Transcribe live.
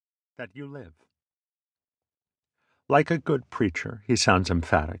that you live. Like a good preacher, he sounds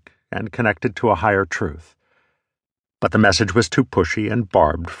emphatic and connected to a higher truth. But the message was too pushy and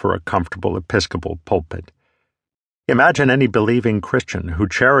barbed for a comfortable Episcopal pulpit. Imagine any believing Christian who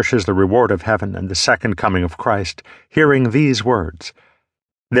cherishes the reward of heaven and the second coming of Christ hearing these words: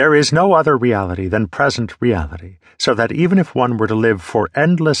 "There is no other reality than present reality, so that even if one were to live for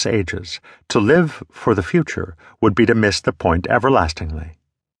endless ages, to live for the future would be to miss the point everlastingly."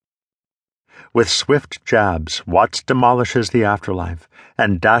 With swift jabs, Watts demolishes the afterlife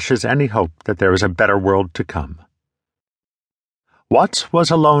and dashes any hope that there is a better world to come. Watts was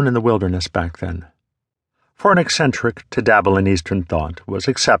alone in the wilderness back then. For an eccentric to dabble in Eastern thought was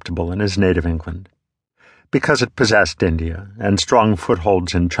acceptable in his native England. Because it possessed India and strong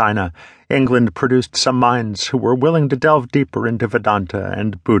footholds in China, England produced some minds who were willing to delve deeper into Vedanta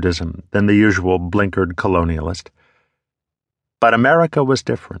and Buddhism than the usual blinkered colonialist. But America was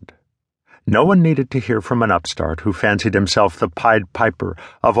different. No one needed to hear from an upstart who fancied himself the Pied Piper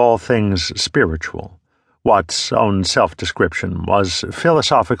of all things spiritual. Watts' own self-description was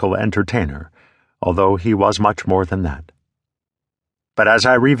philosophical entertainer, although he was much more than that. But as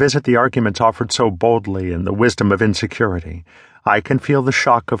I revisit the arguments offered so boldly in The Wisdom of Insecurity, I can feel the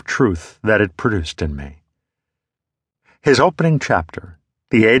shock of truth that it produced in me. His opening chapter,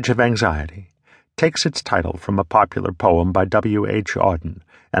 The Age of Anxiety, takes its title from a popular poem by W.H. Auden,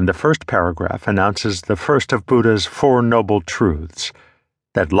 and the first paragraph announces the first of Buddha's Four Noble Truths,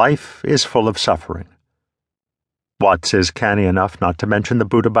 that life is full of suffering. Watts is canny enough not to mention the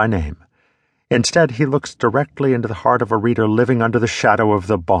Buddha by name. Instead, he looks directly into the heart of a reader living under the shadow of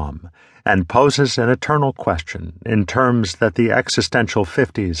the bomb and poses an eternal question in terms that the existential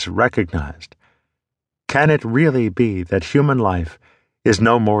 50s recognized. Can it really be that human life is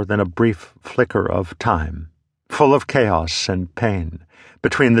no more than a brief flicker of time, full of chaos and pain,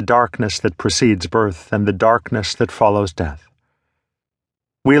 between the darkness that precedes birth and the darkness that follows death?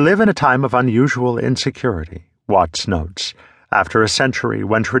 We live in a time of unusual insecurity, Watts notes, after a century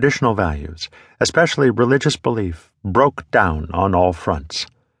when traditional values, especially religious belief, broke down on all fronts.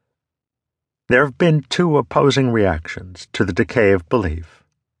 There have been two opposing reactions to the decay of belief: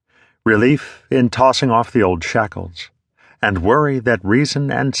 relief in tossing off the old shackles, and worry that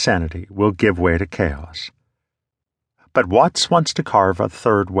reason and sanity will give way to chaos. But Watts wants to carve a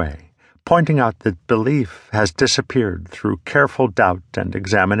third way, pointing out that belief has disappeared through careful doubt and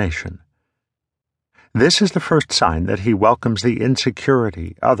examination. This is the first sign that he welcomes the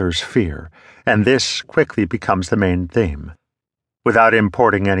insecurity others fear, and this quickly becomes the main theme. Without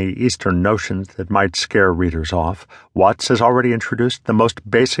importing any Eastern notions that might scare readers off, Watts has already introduced the most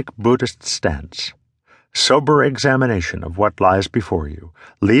basic Buddhist stance: sober examination of what lies before you,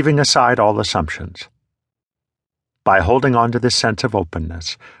 leaving aside all assumptions. By holding on to this sense of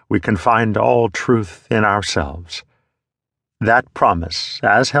openness, we can find all truth in ourselves. That promise,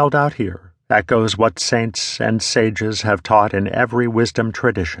 as held out here, echoes what saints and sages have taught in every wisdom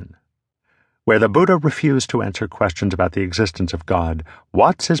tradition. Where the Buddha refused to answer questions about the existence of God,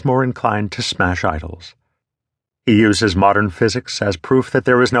 Watts is more inclined to smash idols. He uses modern physics as proof that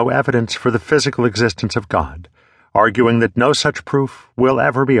there is no evidence for the physical existence of God, arguing that no such proof will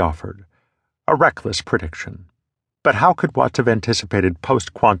ever be offered. A reckless prediction. But how could Watts have anticipated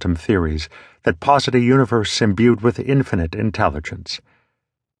post-quantum theories that posit a universe imbued with infinite intelligence?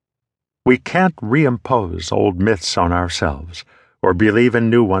 We can't reimpose old myths on ourselves, or believe in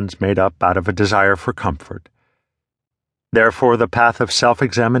new ones made up out of a desire for comfort. Therefore, the path of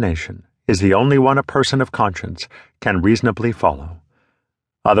self-examination is the only one a person of conscience can reasonably follow.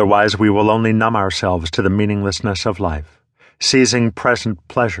 Otherwise, we will only numb ourselves to the meaninglessness of life, seizing present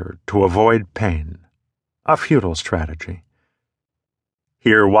pleasure to avoid pain. A futile strategy.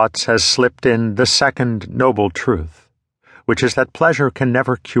 Here Watts has slipped in the second noble truth, which is that pleasure can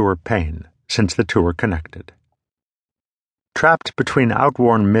never cure pain, since the two are connected. Trapped between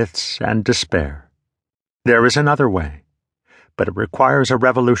outworn myths and despair, there is another way, but it requires a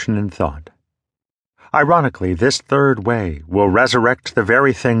revolution in thought. Ironically, this third way will resurrect the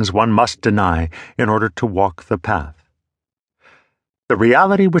very things one must deny in order to walk the path. The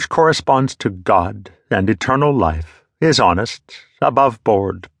reality which corresponds to God and eternal life is honest, above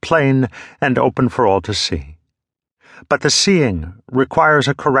board, plain, and open for all to see. But the seeing requires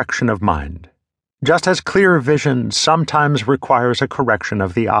a correction of mind, just as clear vision sometimes requires a correction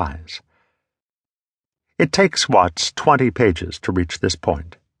of the eyes. It takes Watts 20 pages to reach this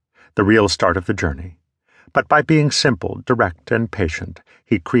point, the real start of the journey, but by being simple, direct, and patient,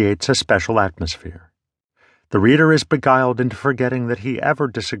 he creates a special atmosphere. The reader is beguiled into forgetting that he ever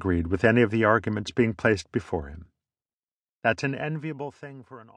disagreed with any of the arguments being placed before him. That's an enviable thing for an